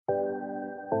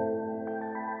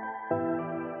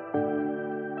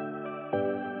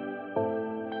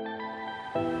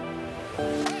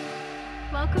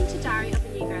Welcome to Diary of a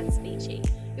New Grad Speechie,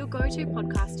 your go-to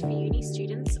podcast for uni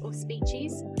students or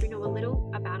speechies who know a little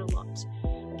about a lot,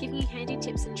 giving you handy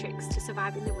tips and tricks to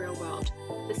survive in the real world,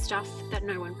 the stuff that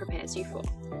no one prepares you for.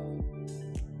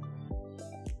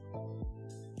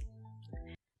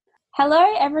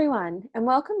 Hello everyone, and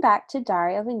welcome back to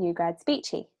Diary of a New Grad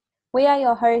Speechie. We are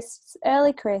your hosts,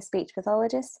 early career speech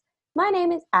pathologists. My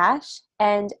name is Ash,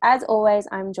 and as always,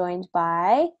 I'm joined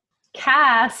by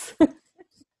Cass.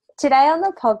 Today on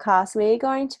the podcast, we are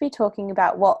going to be talking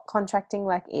about what contracting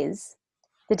work is,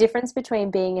 the difference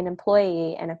between being an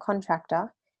employee and a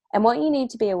contractor, and what you need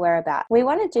to be aware about. We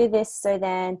want to do this so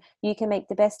then you can make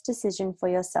the best decision for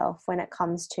yourself when it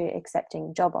comes to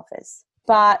accepting job offers.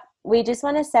 But we just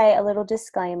want to say a little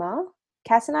disclaimer.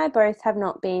 Cass and I both have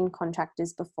not been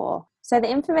contractors before. So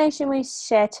the information we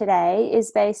share today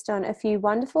is based on a few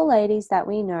wonderful ladies that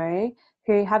we know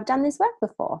who have done this work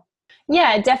before.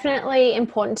 Yeah, definitely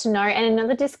important to know. And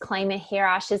another disclaimer here,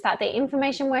 Ash, is that the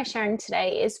information we're sharing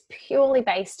today is purely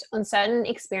based on certain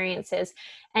experiences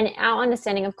and our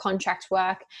understanding of contract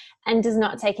work and does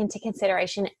not take into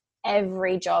consideration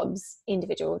every job's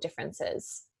individual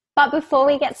differences. But before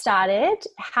we get started,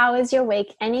 how is your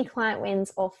week? Any client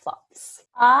wins or flops?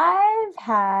 I've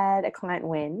had a client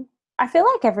win. I feel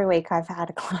like every week I've had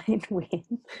a client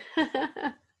win.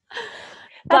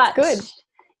 That's good.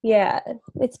 Yeah,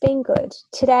 it's been good.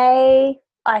 Today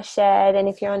I shared, and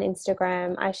if you're on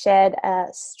Instagram, I shared a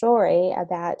story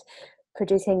about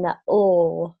producing the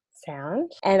 "oh"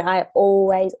 sound, and I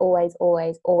always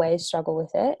struggle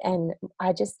with it. And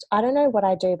I don't know what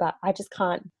I do, but I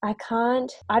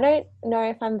don't know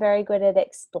if I'm very good at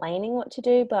explaining what to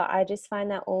do, but I just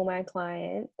find that all my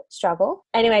clients struggle.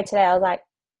 Anyway, today I was like,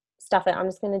 stuff it, I'm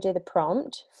just going to do the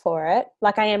prompt for it.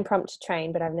 Like, I am prompt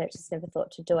trained, but I've just never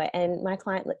thought to do it. And my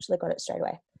client literally got it straight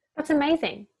away. That's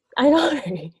amazing. I know.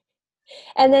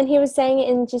 And then he was saying it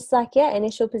in just like,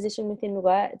 initial position within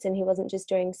words, and he wasn't just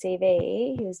doing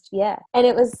CV. He was, and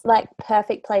it was like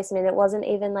perfect placement. It wasn't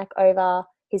even like over,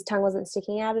 his tongue wasn't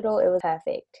sticking out at all. It was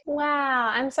perfect.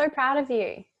 Wow, I'm so proud of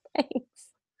you. Thanks.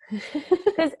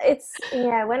 Because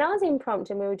when I was in prompt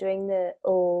and we were doing the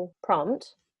all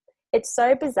prompt, it's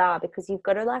so bizarre because you've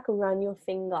got to like run your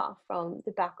finger from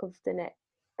the back of the neck,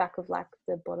 back of like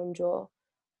the bottom jaw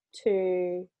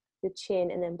to the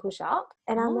chin and then push up.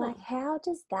 And I'm like, how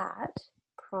does that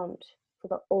prompt for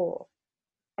the or?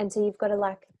 And so you've got to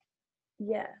like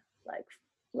and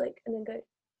then go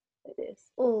like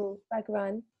this. Oh, like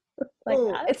run. Like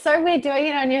that. It's so weird doing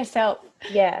it on yourself.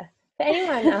 Yeah. For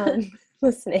anyone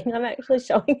listening, I'm actually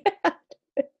showing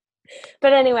it.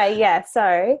 But anyway,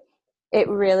 so it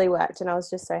really worked and I was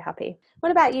just so happy.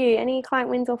 What about you? Any client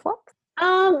wins or flops?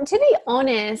 To be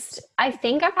honest, I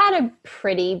think I've had a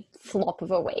pretty flop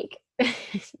of a week,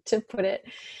 to put it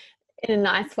in a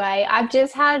nice way. I've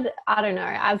just had,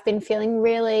 I've been feeling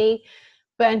really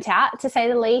burnt out, to say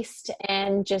the least,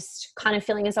 and just kind of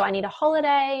feeling as though I need a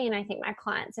holiday. And I think my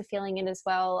clients are feeling it as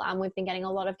well. We've been getting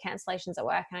a lot of cancellations at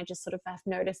work, and I just sort of have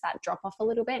noticed that drop off a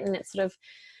little bit. And it's sort of,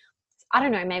 I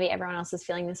don't know, maybe everyone else is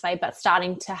feeling this way, but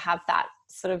starting to have that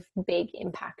sort of big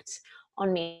impact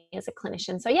on me as a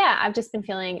clinician. So I've just been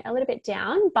feeling a little bit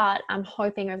down, but I'm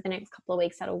hoping over the next couple of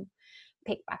weeks that'll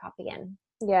pick back up again.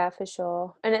 Yeah, for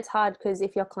sure. And it's hard because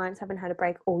if your clients haven't had a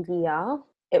break all year,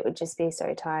 it would just be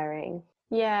so tiring.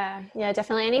 Yeah,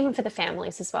 definitely. And even for the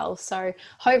families as well. So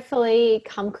hopefully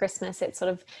come Christmas, it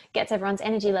sort of gets everyone's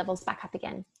energy levels back up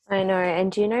again. I know.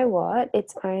 And do you know what?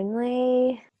 It's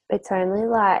only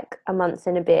like a month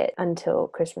and a bit until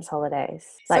Christmas holidays.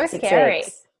 Like so scary.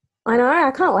 Weeks. I know. I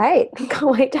can't wait. I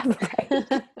can't wait to have a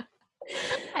break.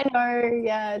 I know.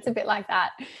 Yeah, it's a bit like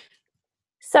that.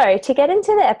 So to get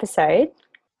into the episode,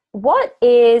 what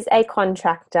is a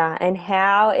contractor and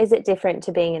how is it different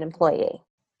to being an employee?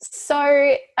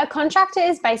 So a contractor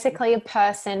is basically a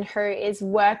person who is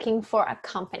working for a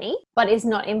company but is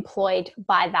not employed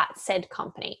by that said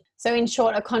company. So in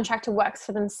short, a contractor works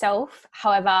for themselves,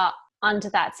 however,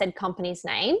 under that said company's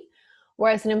name,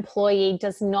 whereas an employee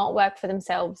does not work for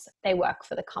themselves, they work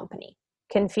for the company.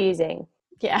 Confusing.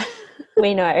 Yeah.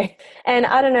 We know. And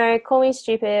I don't know, call me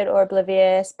stupid or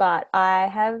oblivious, but I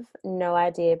have no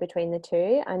idea between the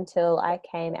two until I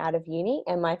came out of uni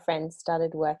and my friends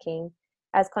started working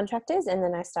as contractors, and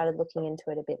then I started looking into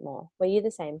it a bit more. Were you the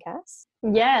same, Cass?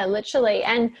 Yeah, literally.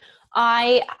 And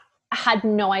I had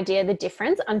no idea the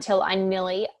difference until I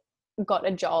nearly got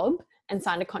a job and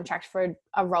signed a contract for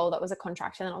a role that was a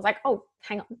contract. And then I was like, oh,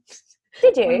 hang on.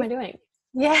 Did you? What am I doing?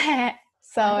 Yeah.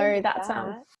 So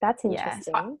that's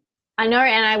interesting. Yeah. I know,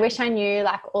 and I wish I knew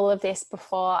like all of this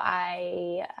before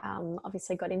I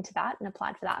obviously got into that and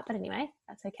applied for that. But anyway,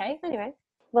 that's okay. Anyway,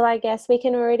 Well, I guess we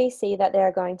can already see that there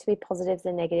are going to be positives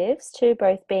and negatives to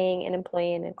both being an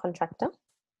employee and a contractor.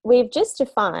 We've just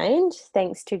defined,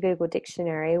 thanks to Google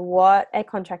Dictionary, what a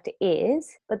contractor is,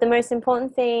 but the most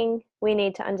important thing we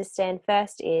need to understand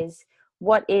first is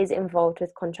what is involved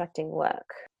with contracting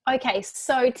work. Okay,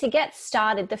 so to get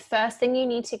started, the first thing you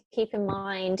need to keep in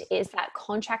mind is that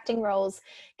contracting roles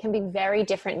can be very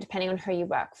different depending on who you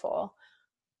work for.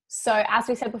 So as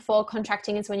we said before,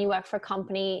 contracting is when you work for a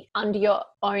company under your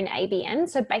own ABN.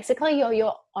 So basically you're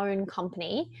your own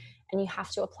company and you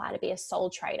have to apply to be a sole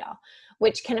trader,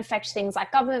 which can affect things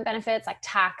like government benefits, like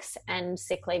tax and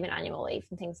sick leave and annual leave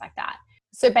and things like that.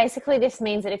 So basically this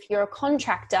means that if you're a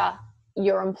contractor,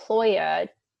 your employer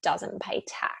doesn't pay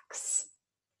tax.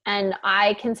 And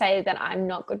I can say that I'm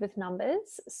not good with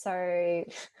numbers, so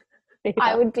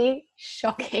I would be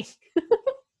shocking.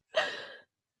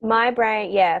 My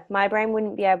brain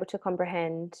wouldn't be able to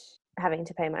comprehend having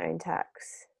to pay my own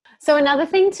tax. So another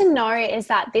thing to know is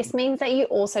that this means that you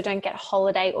also don't get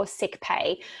holiday or sick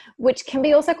pay, which can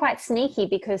be also quite sneaky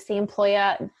because the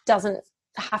employer doesn't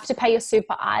have to pay your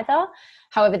super either.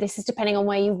 However, this is depending on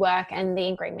where you work and the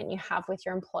agreement you have with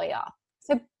your employer.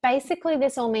 So basically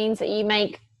this all means that you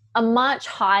make a much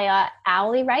higher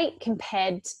hourly rate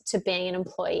compared to being an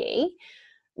employee,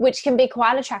 which can be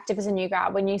quite attractive as a new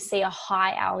grad when you see a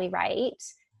high hourly rate,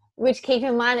 which keep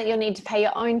in mind that you'll need to pay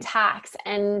your own tax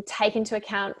and take into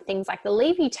account things like the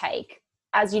leave you take,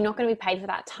 as you're not going to be paid for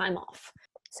that time off.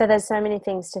 So there's so many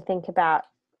things to think about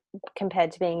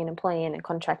compared to being an employee and a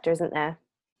contractor, isn't there?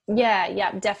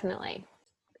 Yeah, definitely.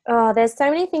 Oh, there's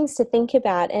so many things to think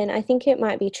about, and I think it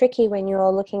might be tricky when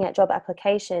you're looking at job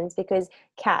applications because,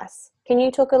 Cass, can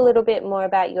you talk a little bit more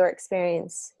about your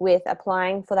experience with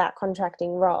applying for that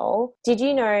contracting role? Did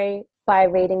you know by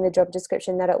reading the job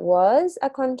description that it was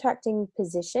a contracting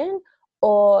position,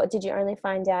 or did you only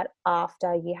find out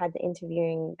after you had the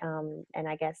interviewing and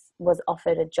I guess was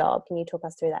offered a job? Can you talk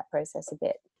us through that process a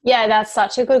bit? Yeah, that's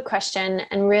such a good question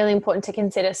and really important to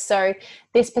consider. So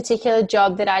this particular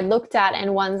job that I looked at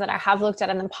and ones that I have looked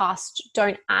at in the past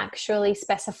don't actually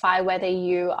specify whether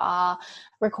you are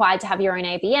required to have your own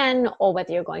ABN or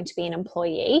whether you're going to be an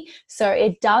employee. So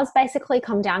it does basically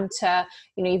come down to,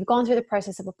 you've gone through the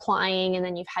process of applying and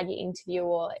then you've had your interview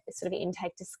or sort of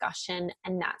intake discussion,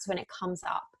 and that's when it comes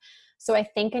up. So I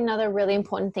think another really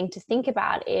important thing to think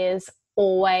about is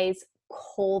always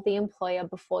call the employer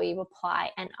before you apply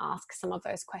and ask some of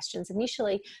those questions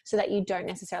initially so that you don't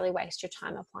necessarily waste your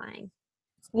time applying.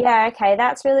 Yeah, okay,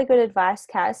 that's really good advice,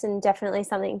 Cass, and definitely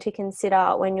something to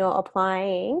consider when you're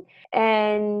applying.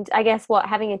 And I guess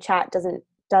having a chat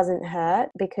doesn't hurt,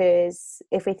 because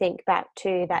if we think back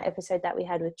to that episode that we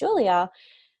had with Julia,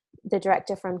 the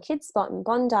director from KidSpot in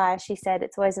Bondi, she said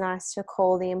it's always nice to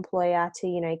call the employer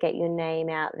to, get your name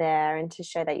out there and to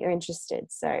show that you're interested.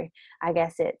 So I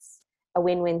guess it's a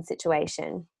win-win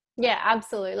situation. Yeah,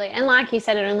 absolutely. And like you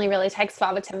said, it only really takes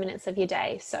 5 or 10 minutes of your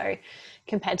day. So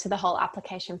compared to the whole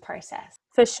application process.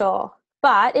 For sure.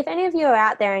 But if any of you are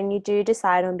out there and you do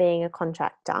decide on being a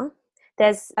contractor,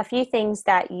 there's a few things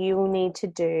that you will need to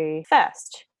do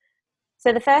first.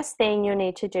 So the first thing you'll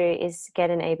need to do is get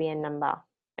an ABN number.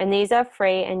 And these are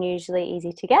free and usually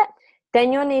easy to get.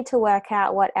 Then you'll need to work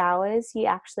out what hours you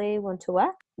actually want to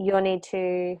work. You'll need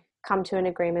to come to an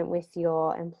agreement with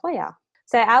your employer.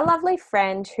 So our lovely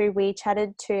friend who we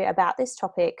chatted to about this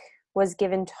topic was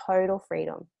given total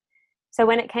freedom. So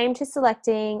when it came to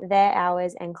selecting their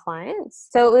hours and clients,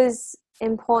 so it was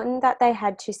important that they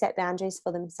had to set boundaries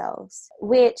for themselves,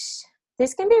 which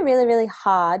this can be really, really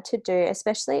hard to do,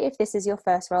 especially if this is your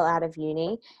first role out of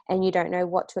uni and you don't know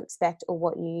what to expect or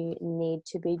what you need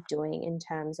to be doing in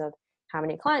terms of how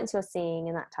many clients you're seeing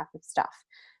and that type of stuff.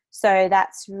 So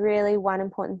that's really one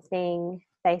important thing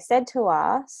they said to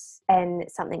us, and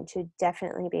something to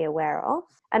definitely be aware of.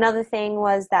 Another thing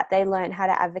was that they learned how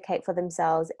to advocate for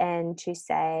themselves and to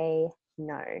say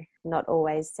no, not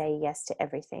always say yes to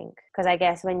everything. Because I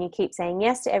guess when you keep saying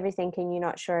yes to everything and you're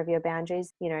not sure of your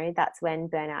boundaries, that's when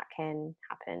burnout can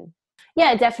happen.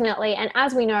 Yeah, definitely. And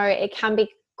as we know, it can be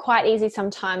quite easy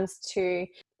sometimes to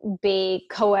be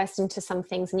coerced into some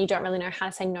things and you don't really know how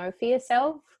to say no for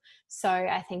yourself. So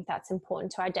I think that's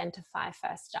important to identify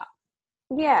first up.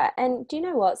 Yeah, and do you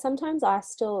know what? Sometimes I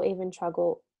still even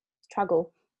struggle.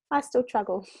 I still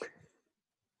struggle.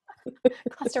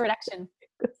 Cluster reduction.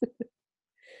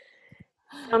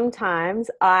 Sometimes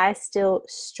I still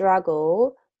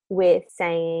struggle with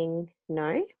saying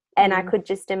no. And I could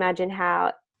just imagine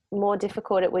how more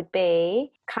difficult it would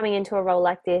be coming into a role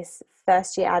like this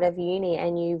first year out of uni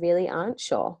and you really aren't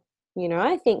sure.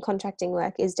 I think contracting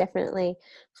work is definitely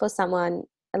for someone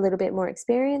a little bit more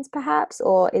experience perhaps,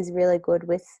 or is really good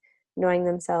with knowing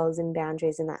themselves and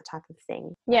boundaries and that type of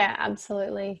thing. Yeah,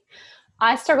 absolutely.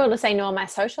 I struggle to say no in my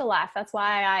social life. That's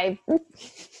why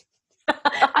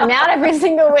I'm out every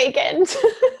single weekend.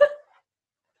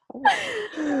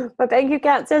 My bank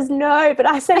account says no, but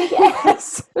I say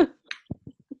yes.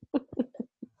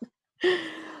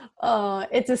 Oh,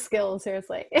 it's a skill,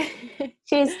 seriously.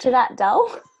 Cheers to that,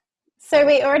 Dell. So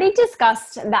we already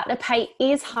discussed that the pay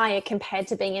is higher compared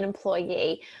to being an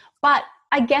employee, but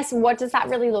I guess what does that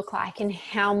really look like and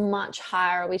how much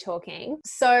higher are we talking?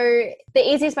 So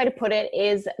the easiest way to put it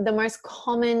is the most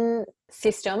common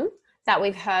system that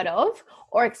we've heard of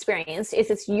or experienced is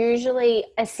it's usually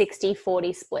a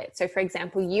 60-40 split. So for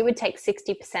example, you would take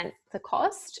 60% the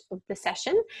cost of the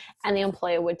session and the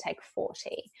employer would take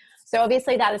 40. So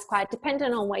obviously that is quite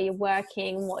dependent on where you're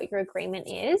working, what your agreement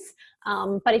is.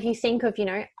 But if you think of,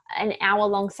 an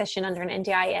hour-long session under an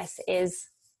NDIS is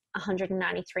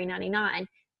 $193.99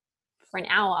 for an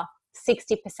hour,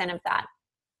 60% of that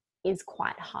is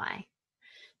quite high.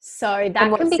 So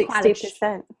that can be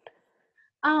 60%?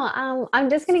 I'm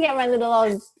just going to get my little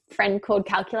old friend called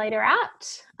calculator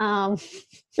out.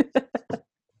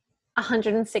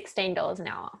 $116 an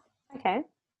hour. Okay.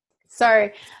 So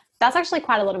that's actually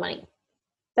quite a lot of money.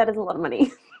 That is a lot of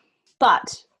money.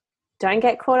 But don't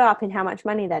get caught up in how much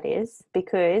money that is,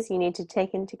 because you need to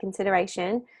take into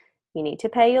consideration, you need to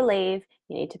pay your leave,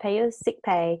 you need to pay your sick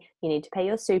pay, you need to pay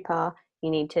your super,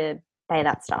 you need to pay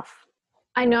that stuff.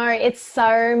 I know, it's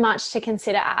so much to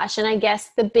consider, Ash. And I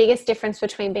guess the biggest difference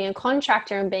between being a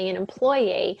contractor and being an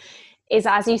employee is,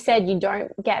 as you said, you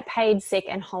don't get paid sick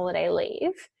and holiday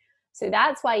leave. So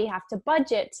that's why you have to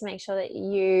budget to make sure that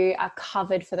you are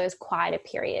covered for those quieter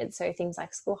periods. So things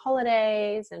like school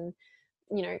holidays and,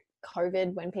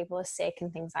 COVID when people are sick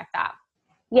and things like that.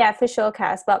 Yeah, for sure,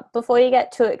 Cass. But before you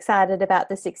get too excited about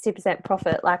the 60%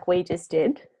 profit like we just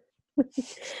did,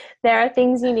 there are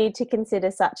things you need to consider,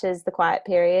 such as the quiet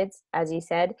periods, as you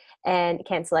said, and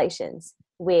cancellations,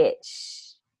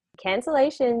 which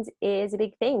cancellations is a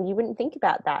big thing. You wouldn't think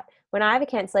about that. When I have a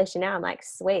cancellation now, I'm like,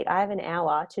 sweet, I have an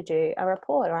hour to do a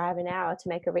report, or I have an hour to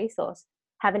make a resource,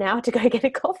 have an hour to go get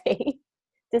a coffee.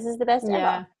 This is the best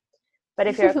ever. But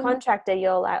if you're a contractor,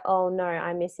 you're like, oh no,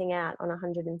 I'm missing out on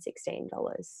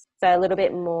 $116. So a little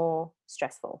bit more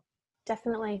stressful.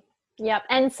 Definitely. Yep.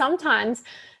 And sometimes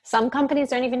some companies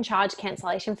don't even charge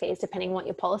cancellation fees depending on what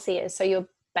your policy is. So you're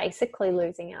basically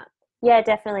losing out. Yeah,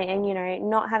 definitely. And,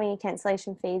 not having a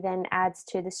cancellation fee then adds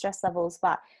to the stress levels.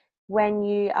 But when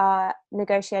you are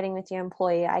negotiating with your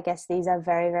employer, I guess these are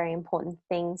very, very important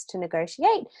things to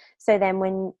negotiate. So then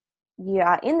when you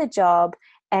are in the job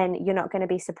and you're not going to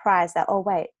be surprised that, oh,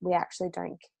 wait, we actually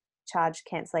don't charge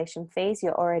cancellation fees,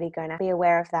 you're already going to be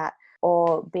aware of that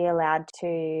or be allowed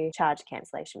to charge a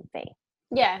cancellation fee.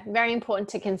 Yeah, very important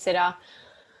to consider.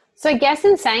 So I guess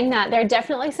in saying that, there are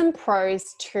definitely some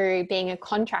pros to being a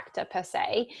contractor per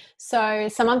se. So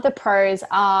some of the pros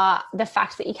are the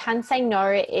fact that you can say no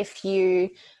if you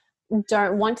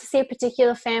don't want to see a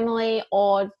particular family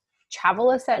or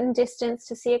travel a certain distance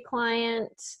to see a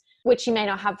client, which you may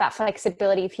not have that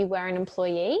flexibility if you were an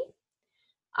employee.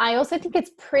 I also think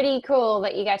it's pretty cool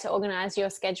that you get to organize your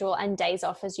schedule and days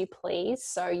off as you please.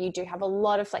 So you do have a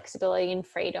lot of flexibility and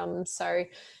freedom. So,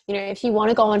 if you want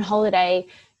to go on holiday,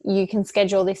 you can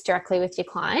schedule this directly with your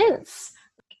clients,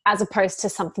 as opposed to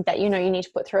something that, you need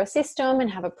to put through a system and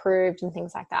have approved and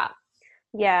things like that.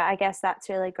 Yeah, I guess that's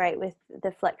really great with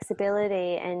the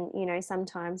flexibility. And,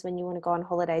 sometimes when you want to go on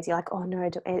holidays, you're like, oh no,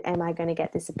 am I going to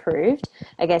get this approved?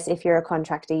 I guess if you're a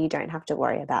contractor, you don't have to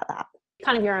worry about that.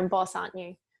 Kind of your own boss, aren't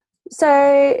you?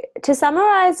 So to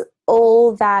summarize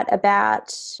all that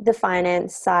about the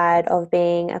finance side of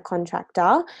being a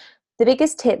contractor, the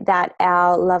biggest tip that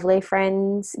our lovely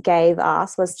friends gave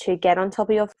us was to get on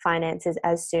top of your finances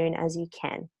as soon as you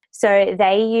can. So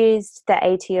they used the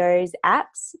ATO's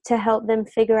apps to help them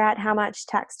figure out how much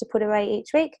tax to put away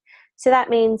each week. So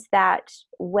that means that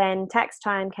when tax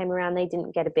time came around, they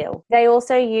didn't get a bill. They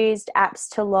also used apps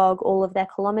to log all of their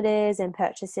kilometers and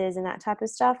purchases and that type of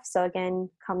stuff. So again,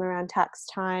 come around tax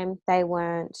time, they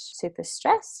weren't super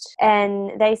stressed.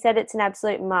 And they said it's an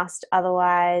absolute must.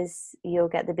 Otherwise, you'll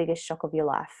get the biggest shock of your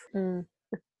life.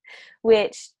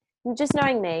 Which, just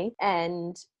knowing me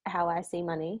and how I see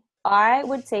money, I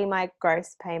would see my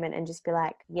gross payment and just be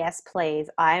like, yes,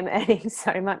 please, I'm earning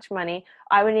so much money.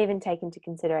 I wouldn't even take into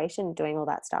consideration doing all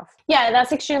that stuff. Yeah,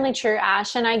 that's extremely true,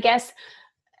 Ash. And I guess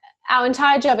our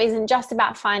entire job isn't just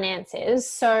about finances.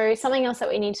 So something else that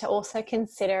we need to also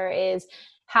consider is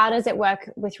how does it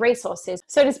work with resources?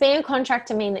 So does being a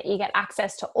contractor mean that you get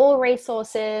access to all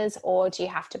resources, or do you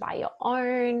have to buy your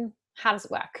own? How does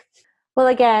it work? Well,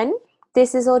 again,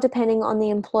 this is all depending on the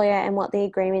employer and what the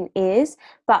agreement is.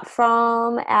 But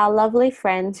from our lovely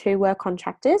friends who were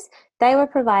contractors, they were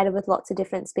provided with lots of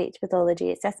different speech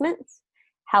pathology assessments.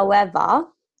 However,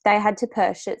 they had to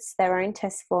purchase their own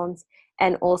test forms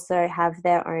and also have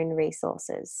their own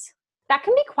resources. That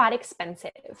can be quite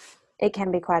expensive. It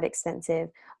can be quite expensive.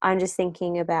 I'm just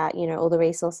thinking about, all the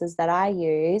resources that I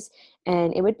use,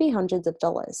 and it would be hundreds of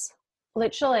dollars.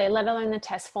 Literally, let alone the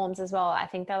test forms as well. I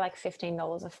think they're like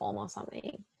 $15 a form or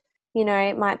something.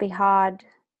 It might be hard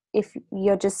if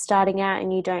you're just starting out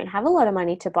and you don't have a lot of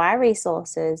money to buy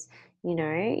resources.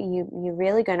 You're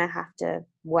really going to have to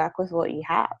work with what you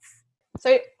have.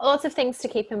 So lots of things to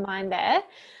keep in mind there.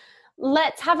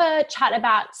 Let's have a chat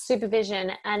about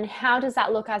supervision and how does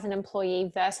that look as an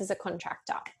employee versus a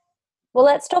contractor? Well,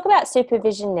 let's talk about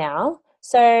supervision now.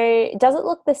 So does it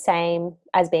look the same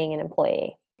as being an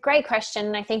employee? Great question.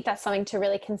 And I think that's something to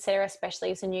really consider,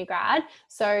 especially as a new grad.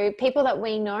 So people that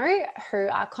we know who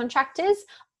are contractors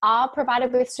are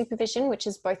provided with supervision, which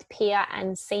is both peer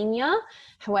and senior.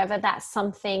 However, that's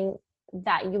something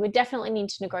that you would definitely need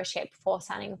to negotiate before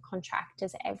signing a contract,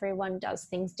 as everyone does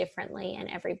things differently and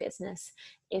every business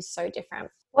is so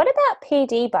different. What about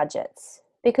PD budgets?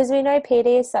 Because we know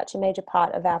PD is such a major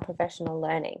part of our professional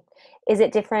learning. Is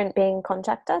it different being a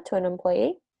contractor to an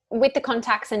employee? With the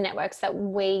contacts and networks that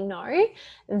we know,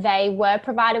 they were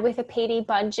provided with a PD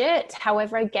budget.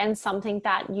 However, again, something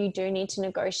that you do need to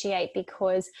negotiate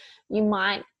because you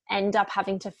might end up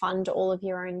having to fund all of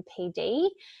your own PD.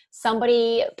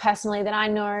 Somebody personally that I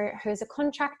know who's a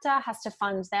contractor has to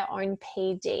fund their own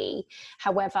PD.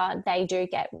 However, they do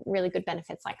get really good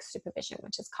benefits like supervision,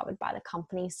 which is covered by the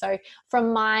company. So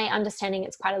from my understanding,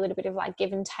 it's quite a little bit of like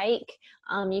give and take.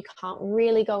 You can't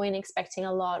really go in expecting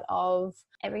a lot of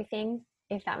everything,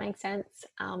 if that makes sense.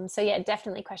 So yeah,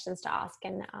 definitely questions to ask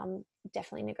and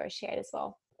definitely negotiate as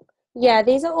well. Yeah,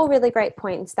 these are all really great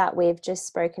points that we've just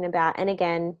spoken about. And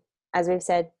again, as we've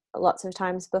said lots of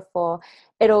times before,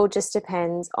 it all just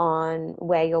depends on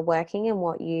where you're working and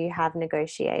what you have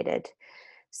negotiated.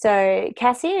 So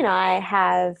Cassie and I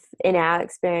have, in our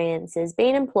experiences,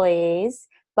 been employees,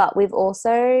 but we've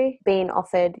also been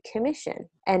offered commission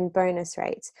and bonus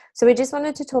rates. So we just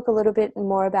wanted to talk a little bit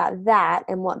more about that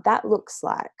and what that looks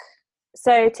like.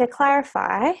 So to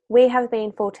clarify, we have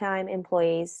been full-time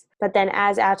employees, but then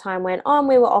as our time went on,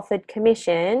 we were offered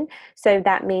commission. So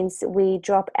that means we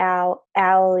drop our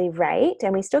hourly rate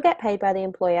and we still get paid by the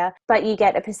employer, but you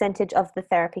get a percentage of the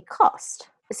therapy cost.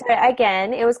 So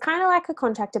again, it was kind of like a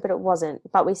contractor, but it wasn't.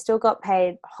 But we still got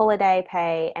paid holiday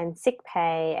pay and sick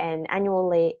pay and annual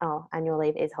leave. Oh, annual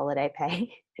leave is holiday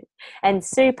pay and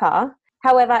super.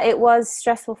 However, it was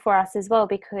stressful for us as well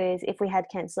because if we had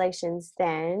cancellations,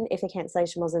 then if the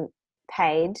cancellation wasn't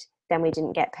paid, then we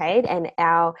didn't get paid. And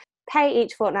our pay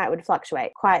each fortnight would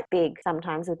fluctuate quite big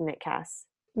sometimes, wouldn't it, Cass?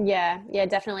 Yeah,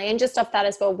 definitely. And just off that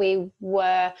as well, we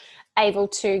were able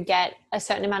to get a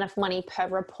certain amount of money per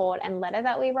report and letter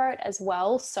that we wrote as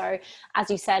well. So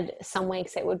as you said, some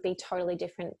weeks it would be totally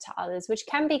different to others, which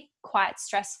can be quite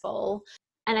stressful.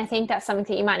 And I think that's something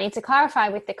that you might need to clarify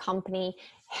with the company,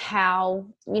 how,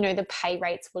 the pay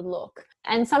rates would look.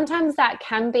 And sometimes that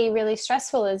can be really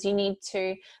stressful as you need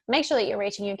to make sure that you're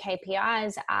reaching your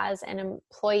KPIs as an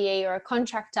employee or a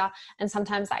contractor. And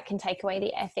sometimes that can take away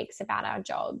the ethics about our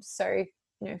jobs. So,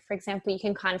 for example, you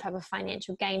can kind of have a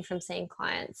financial gain from seeing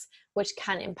clients, which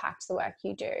can impact the work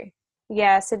you do.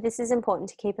 Yeah, so this is important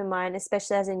to keep in mind,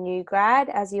 especially as a new grad,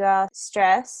 as you are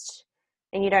stressed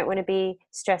and you don't want to be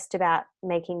stressed about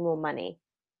making more money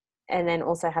and then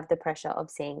also have the pressure of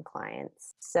seeing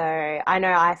clients. So I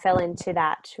know I fell into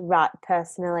that rut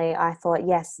personally. I thought,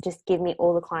 yes, just give me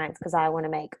all the clients because I want to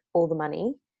make all the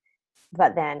money.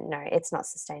 But then, no, it's not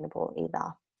sustainable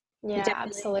either. Yeah,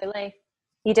 absolutely.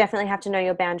 You definitely have to know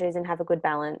your boundaries and have a good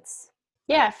balance.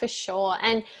 Yeah, for sure.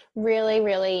 And really,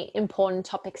 really important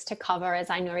topics to cover, as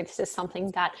I know this is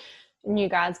something that new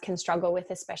grads can struggle with,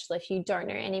 especially if you don't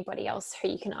know anybody else who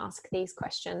you can ask these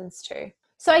questions to.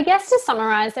 So I guess to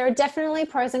summarize, there are definitely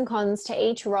pros and cons to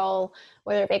each role,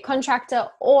 whether it be a contractor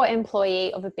or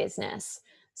employee of a business.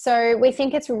 So we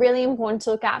think it's really important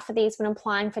to look out for these when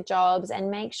applying for jobs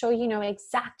and make sure you know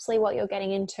exactly what you're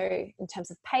getting into in terms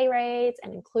of pay rates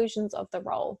and inclusions of the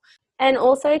role. And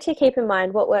also to keep in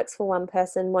mind what works for one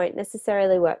person won't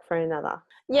necessarily work for another.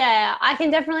 Yeah, I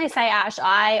can definitely say, Ash,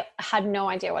 I had no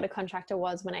idea what a contractor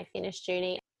was when I finished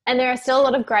uni. And there are still a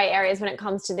lot of grey areas when it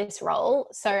comes to this role.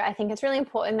 So I think it's really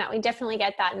important that we definitely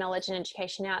get that knowledge and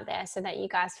education out there so that you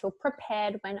guys feel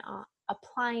prepared when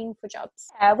applying for jobs.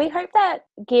 We hope that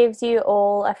gives you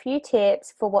all a few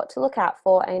tips for what to look out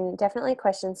for and definitely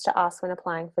questions to ask when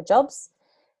applying for jobs.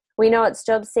 We know it's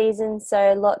job season,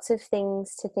 so lots of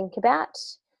things to think about.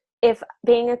 If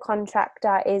being a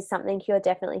contractor is something you're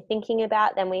definitely thinking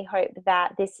about, then we hope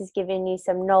that this has given you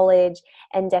some knowledge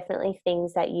and definitely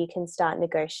things that you can start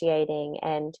negotiating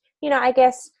and, I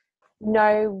guess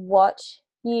know what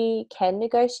you can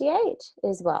negotiate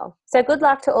as well. So good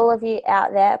luck to all of you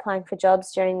out there applying for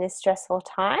jobs during this stressful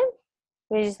time.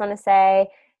 We just want to say,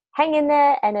 hang in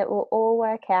there and it will all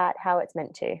work out how it's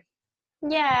meant to.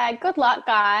 Yeah, good luck,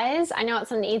 guys. I know it's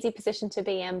an easy position to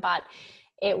be in, but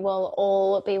it will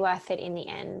all be worth it in the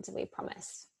end, we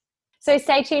promise. So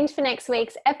stay tuned for next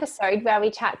week's episode where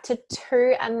we chat to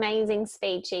two amazing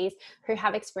speechies who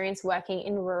have experience working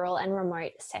in rural and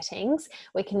remote settings.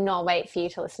 We cannot wait for you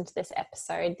to listen to this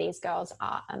episode. These girls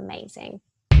are amazing.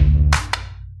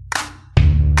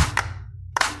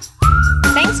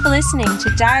 Thanks for listening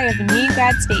to Diary of a New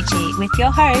Grad Speechy with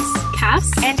your hosts,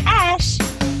 Cass and Ash.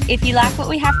 If you like what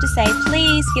we have to say,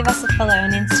 please give us a follow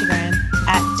on Instagram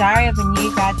at Diary of a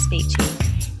New Grad Speechy.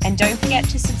 And don't forget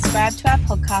to subscribe to our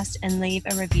podcast and leave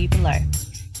a review below.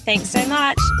 Thanks so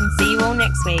much and see you all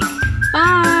next week.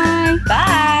 Bye.